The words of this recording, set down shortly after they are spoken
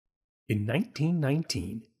In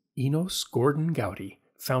 1919, Enos Gordon Goudey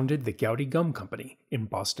founded the Goudey Gum Company in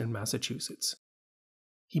Boston, Massachusetts.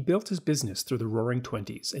 He built his business through the Roaring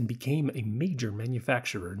Twenties and became a major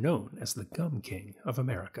manufacturer known as the Gum King of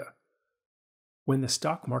America. When the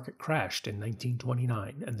stock market crashed in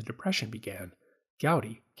 1929 and the Depression began,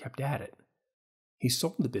 Goudey kept at it. He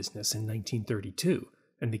sold the business in 1932,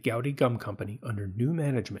 and the Goudey Gum Company, under new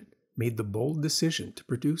management, made the bold decision to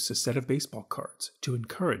produce a set of baseball cards to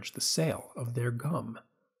encourage the sale of their gum.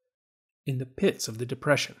 In the pits of the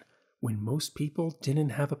Depression, when most people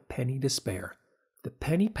didn't have a penny to spare, the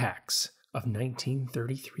penny packs of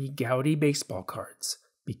 1933 Goudey baseball cards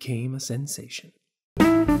became a sensation.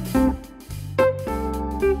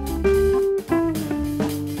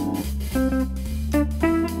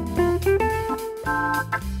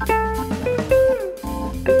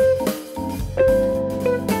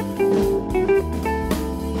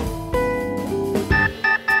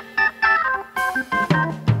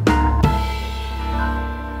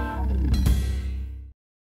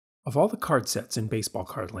 Of all the card sets in baseball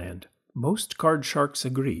card land, most card sharks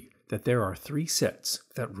agree that there are three sets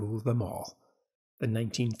that rule them all: the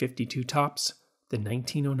 1952 Topps, the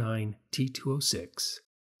 1909 T206,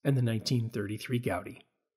 and the 1933 Goudey.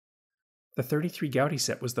 The 33 Goudey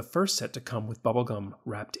set was the first set to come with bubblegum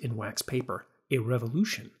wrapped in wax paper, a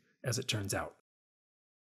revolution, as it turns out.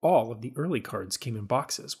 All of the early cards came in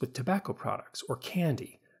boxes with tobacco products or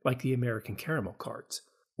candy, like the American Caramel cards,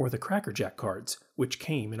 or the Cracker Jack cards, which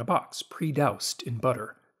came in a box pre-doused in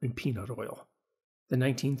butter and peanut oil. The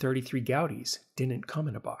 1933 Goudeys didn't come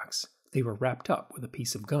in a box. They were wrapped up with a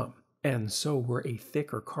piece of gum, and so were a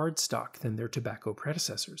thicker cardstock than their tobacco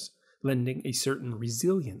predecessors, lending a certain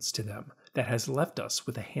resilience to them that has left us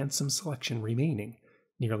with a handsome selection remaining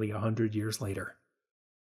nearly 100 years later.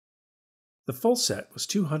 The full set was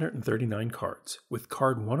 239 cards, with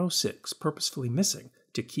card 106 purposefully missing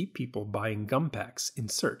to keep people buying gum packs in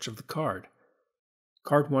search of the card.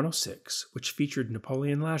 Card 106, which featured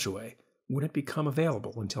Napoleon Lajoie, wouldn't become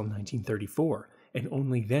available until 1934, and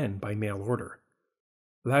only then by mail order.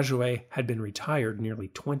 Lajoie had been retired nearly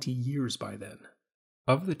 20 years by then.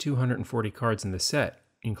 Of the 240 cards in the set,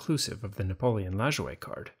 inclusive of the Napoleon Lajoie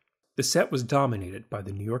card, the set was dominated by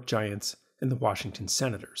the New York Giants and the Washington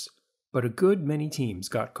Senators, but a good many teams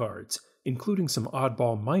got cards, including some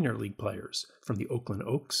oddball minor league players from the Oakland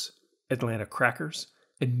Oaks, Atlanta Crackers,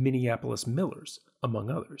 and Minneapolis Millers,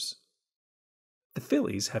 among others. The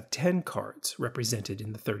Phillies have 10 cards represented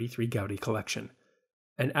in the 33 Goudey collection,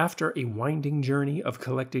 and after a winding journey of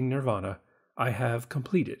collecting Nirvana, I have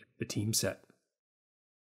completed the team set.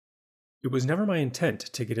 It was never my intent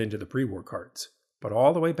to get into the pre-war cards, but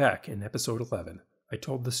all the way back in episode 11, I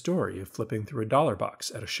told the story of flipping through a dollar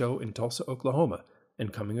box at a show in Tulsa, Oklahoma,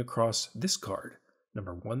 and coming across this card,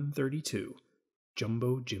 number 132,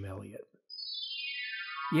 Jumbo Jim Elliott.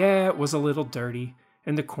 Yeah, it was a little dirty,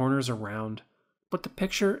 and the corners are round, but the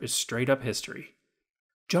picture is straight up history.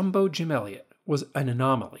 Jumbo Jim Elliott was an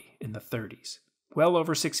anomaly in the 30s. Well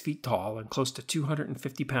over 6 feet tall and close to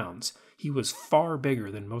 250 pounds, he was far bigger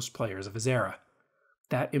than most players of his era.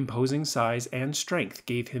 That imposing size and strength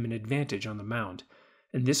gave him an advantage on the mound,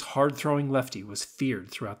 and this hard-throwing lefty was feared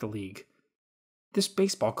throughout the league. This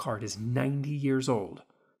baseball card is 90 years old,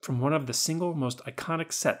 from one of the single most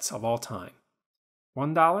iconic sets of all time.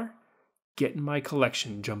 $1? Get in my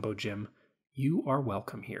collection, Jumbo Jim. You are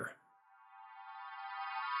welcome here.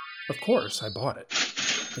 Of course, I bought it.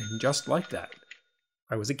 And just like that,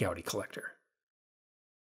 I was a Goudey collector.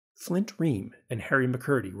 Flint Ream and Harry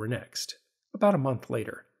McCurdy were next. About a month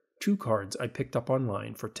later, 2 cards I picked up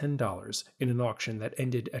online for $10 in an auction that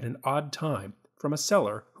ended at an odd time from a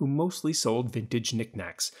seller who mostly sold vintage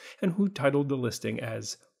knickknacks and who titled the listing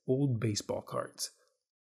as Old Baseball Cards.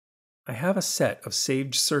 I have a set of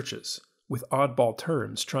saved searches with oddball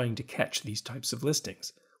terms trying to catch these types of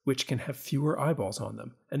listings, which can have fewer eyeballs on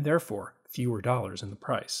them and therefore fewer dollars in the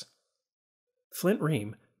price. Flint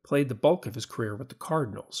Ream played the bulk of his career with the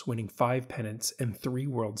Cardinals, winning 5 pennants and 3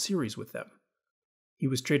 World Series with them. He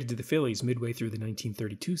was traded to the Phillies midway through the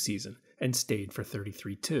 1932 season and stayed for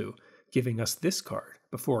 33-2, giving us this card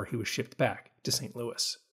before he was shipped back to St.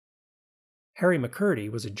 Louis. Harry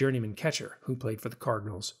McCurdy was a journeyman catcher who played for the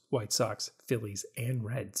Cardinals, White Sox, Phillies, and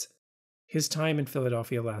Reds. His time in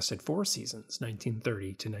Philadelphia lasted 4 seasons, 1930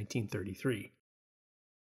 to 1933.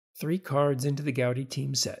 3 cards into the Goudey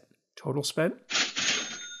team set. Total spent?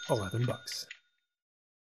 $11.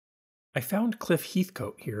 I found Cliff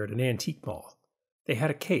Heathcote here at an antique mall. They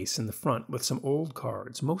had a case in the front with some old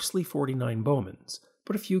cards, mostly 49 Bowmans,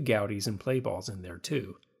 but a few Goudeys and play balls in there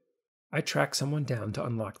too. I tracked someone down to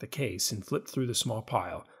unlock the case and flipped through the small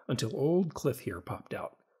pile until old Cliff here popped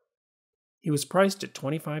out. He was priced at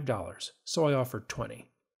 $25, so I offered $20.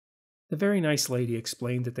 The very nice lady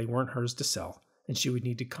explained that they weren't hers to sell, and she would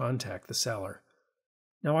need to contact the seller.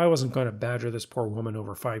 Now, I wasn't going to badger this poor woman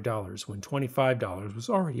over $5 when $25 was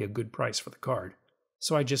already a good price for the card,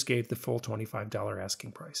 so I just gave the full $25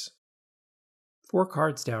 asking price. 4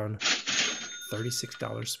 cards down,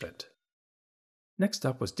 $36 spent. Next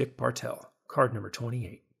up was Dick Bartell, card number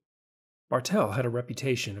 28. Bartell had a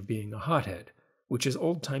reputation of being a hothead, which is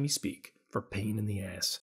old-timey speak for pain in the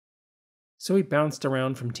ass. So he bounced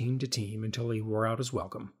around from team to team until he wore out his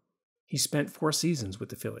welcome. He spent 4 seasons with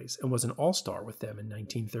the Phillies and was an all-star with them in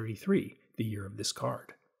 1933, the year of this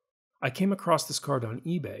card. I came across this card on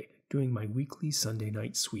eBay doing my weekly Sunday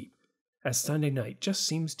night sweep, as Sunday night just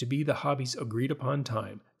seems to be the hobby's agreed-upon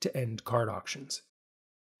time to end card auctions.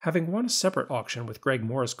 Having won a separate auction with Greg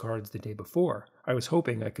Morris cards the day before, I was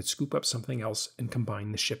hoping I could scoop up something else and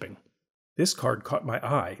combine the shipping. This card caught my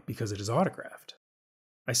eye because it is autographed.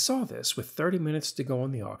 I saw this with 30 minutes to go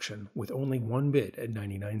on the auction with only one bid at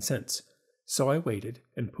 99 cents, so I waited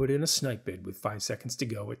and put in a snipe bid with 5 seconds to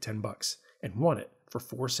go at $10 and won it for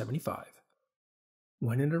 $4.75.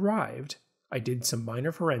 When it arrived, I did some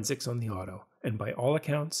minor forensics on the auto, and by all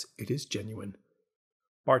accounts, it is genuine.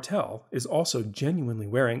 Bartell is also genuinely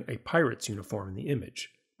wearing a Pirates uniform in the image,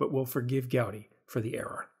 but we'll forgive Goudey for the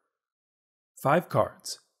error. 5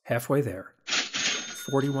 cards, halfway there,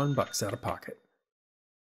 $41 out of pocket.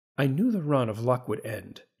 I knew the run of luck would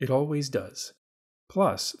end. It always does.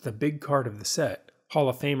 Plus, the big card of the set, Hall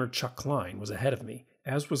of Famer Chuck Klein, was ahead of me,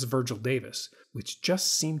 as was Virgil Davis, which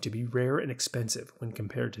just seemed to be rare and expensive when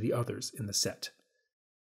compared to the others in the set.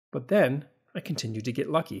 But then, I continued to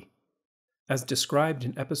get lucky. As described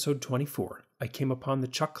in episode 24, I came upon the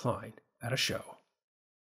Chuck Klein at a show.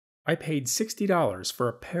 I paid $60 for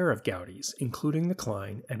a pair of Goudeys, including the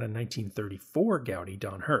Klein and a 1934 Goudey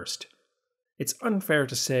Don Hurst. It's unfair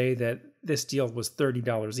to say that this deal was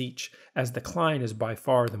 $30 each, as the Klein is by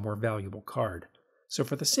far the more valuable card. So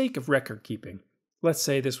for the sake of record keeping, let's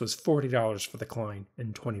say this was $40 for the Klein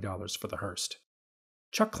and $20 for the Hurst.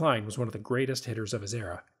 Chuck Klein was one of the greatest hitters of his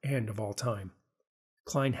era and of all time.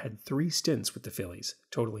 Klein had 3 stints with the Phillies,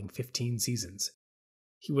 totaling 15 seasons.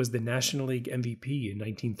 He was the National League MVP in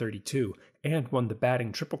 1932 and won the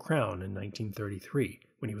batting Triple Crown in 1933,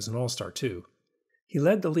 when he was an All-Star too. He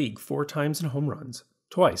led the league 4 times in home runs,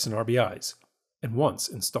 twice in RBIs, and once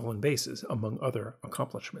in stolen bases, among other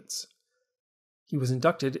accomplishments. He was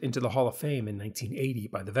inducted into the Hall of Fame in 1980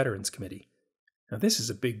 by the Veterans Committee. Now this is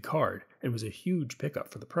a big card, and was a huge pickup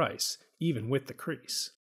for the price, even with the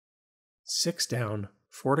crease. 6 down,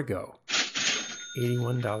 4 to go,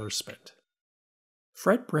 $81 spent.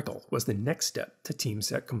 Fred Brickell was the next step to team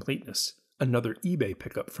set completeness, another eBay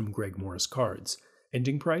pickup from Greg Morris Cards,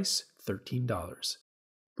 ending price $13.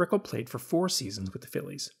 Brickell played for 4 seasons with the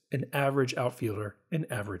Phillies, an average outfielder, an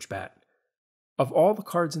average bat. Of all the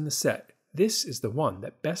cards in the set, this is the one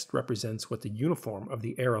that best represents what the uniform of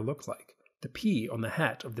the era looked like. The P on the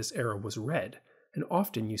hat of this era was red, and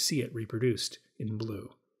often you see it reproduced in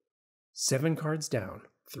blue. 7 cards down,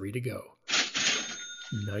 3 to go.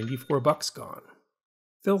 $94 gone.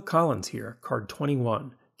 Phil Collins here, card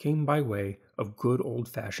 21, came by way of good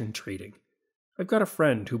old-fashioned trading. I've got a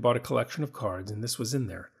friend who bought a collection of cards and this was in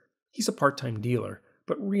there. He's a part-time dealer,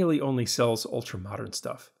 but really only sells ultra-modern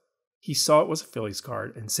stuff. He saw it was a Phillies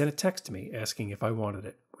card and sent a text to me asking if I wanted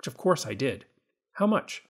it, which of course I did. How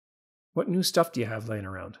much? What new stuff do you have laying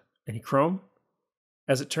around? Any chrome?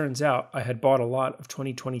 As it turns out, I had bought a lot of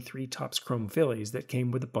 2023 Topps Chrome Phillies that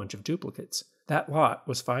came with a bunch of duplicates. That lot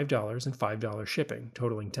was $5 and $5 shipping,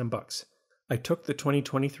 totaling $10. I took the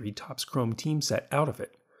 2023 Topps Chrome team set out of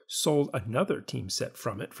it, sold another team set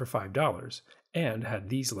from it for $5, and had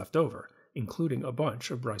these left over, including a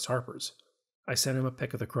bunch of Bryce Harper's. I sent him a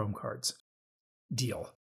pic of the Chrome cards.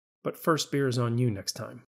 Deal. But first beer is on you next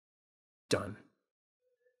time. Done.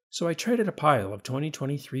 So I traded a pile of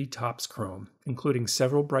 2023 Topps Chrome, including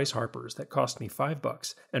several Bryce Harper's that cost me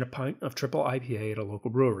 $5 and a pint of triple IPA at a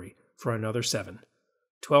local brewery for another $7.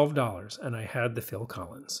 $12, and I had the Phil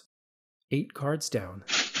Collins. 8 cards down,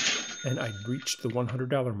 and I'd reached the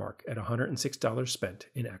 $100 mark at $106 spent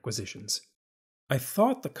in acquisitions. I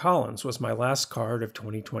thought the Collins was my last card of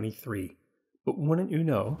 2023, but wouldn't you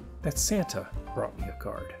know that Santa brought me a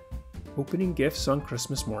card. Opening gifts on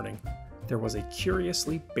Christmas morning, there was a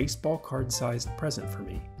curiously baseball card-sized present for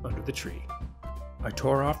me under the tree. I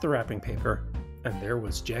tore off the wrapping paper, and there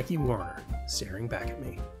was Jackie Warner staring back at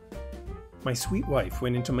me. My sweet wife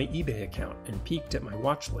went into my eBay account and peeked at my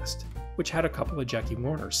watch list, which had a couple of Jackie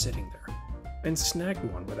Warners sitting there, and snagged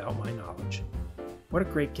one without my knowledge. What a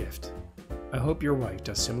great gift. I hope your wife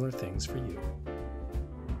does similar things for you.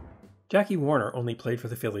 Jackie Warner only played for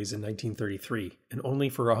the Phillies in 1933 and only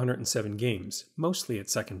for 107 games, mostly at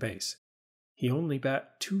second base. He only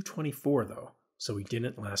bat .224 though, so he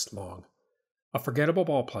didn't last long. A forgettable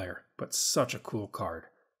ball player, but such a cool card.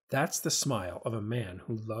 That's the smile of a man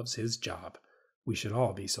who loves his job. We should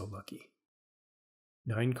all be so lucky.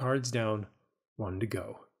 9 cards down, 1 to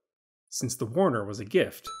go. Since the Warner was a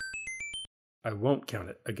gift, I won't count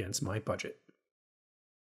it against my budget.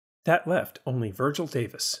 That left only Virgil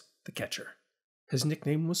Davis, the catcher. His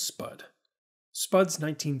nickname was Spud. Spud's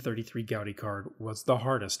 1933 Goudey card was the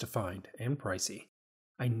hardest to find and pricey.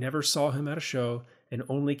 I never saw him at a show and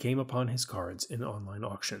only came upon his cards in online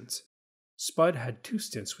auctions. Spud had 2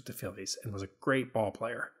 stints with the Phillies and was a great ball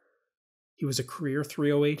player. He was a career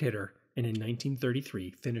 .308 hitter and in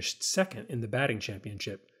 1933 finished second in the batting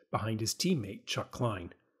championship behind his teammate Chuck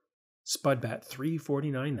Klein. Spud bat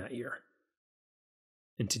 .349 that year.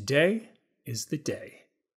 And today is the day.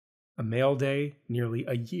 A mail day nearly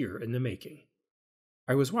a year in the making.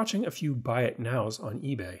 I was watching a few buy it nows on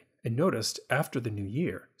eBay and noticed after the new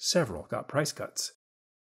year, several got price cuts.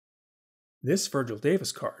 This Virgil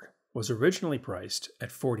Davis card was originally priced at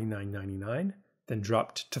 $49.99, then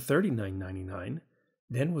dropped to $39.99,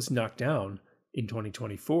 then was knocked down in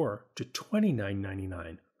 2024 to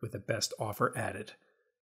 $29.99 with a best offer added.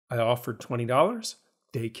 I offered $20,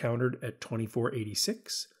 they countered at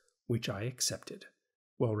 $24.86, which I accepted.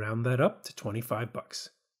 We'll round that up to $25.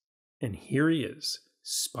 And here he is,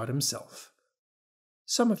 Spud himself.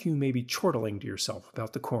 Some of you may be chortling to yourself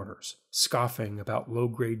about the corners, scoffing about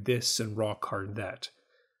low-grade this and raw card that.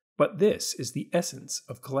 But this is the essence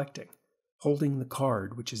of collecting, holding the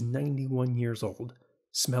card which is 91 years old,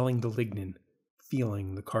 smelling the lignin,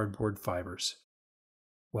 feeling the cardboard fibers.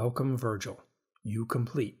 Welcome, Virgil. You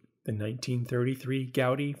complete the 1933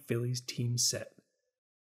 Goudey Phillies team set.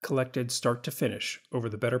 Collected start to finish over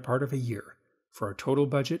the better part of a year for a total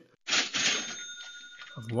budget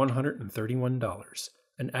of $131,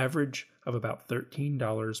 an average of about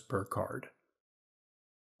 $13 per card.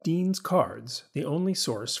 Dean's Cards, the only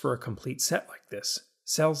source for a complete set like this,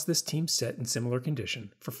 sells this team set in similar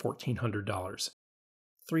condition for $1,400.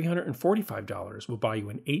 $345 will buy you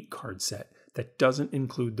an 8-card set that doesn't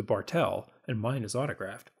include the Bartell, and mine is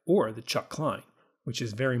autographed, or the Chuck Klein, which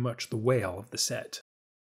is very much the whale of the set.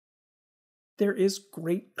 There is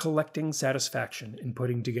great collecting satisfaction in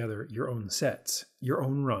putting together your own sets, your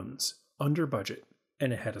own runs, under budget,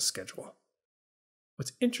 and ahead of schedule.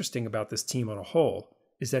 What's interesting about this team on a whole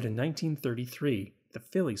is that in 1933, the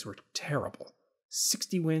Phillies were terrible.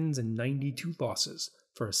 60 wins and 92 losses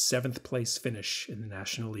for a 7th place finish in the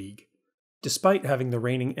National League. Despite having the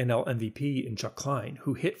reigning NL MVP in Chuck Klein,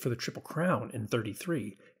 who hit for the Triple Crown in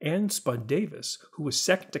 '33, and Spud Davis, who was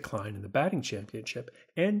second to Klein in the batting championship,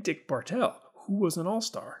 and Dick Bartell, who was an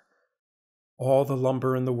all-star. All the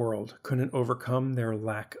lumber in the world couldn't overcome their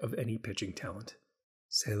lack of any pitching talent.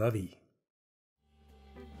 C'est la vie.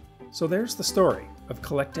 So there's the story of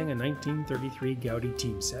collecting a 1933 Goudey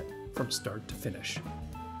team set from start to finish.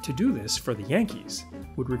 To do this for the Yankees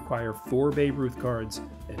would require 4 Babe Ruth cards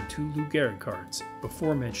and 2 Lou Gehrig cards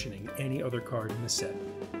before mentioning any other card in the set.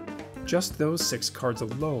 Just those 6 cards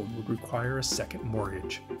alone would require a second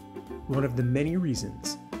mortgage. One of the many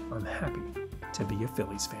reasons I'm happy to be a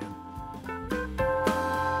Phillies fan.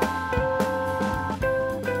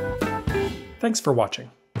 Thanks for watching.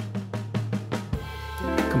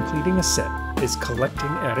 Completing a set is collecting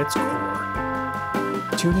at its core.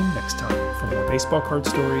 Tune in next time for more baseball card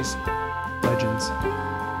stories, legends,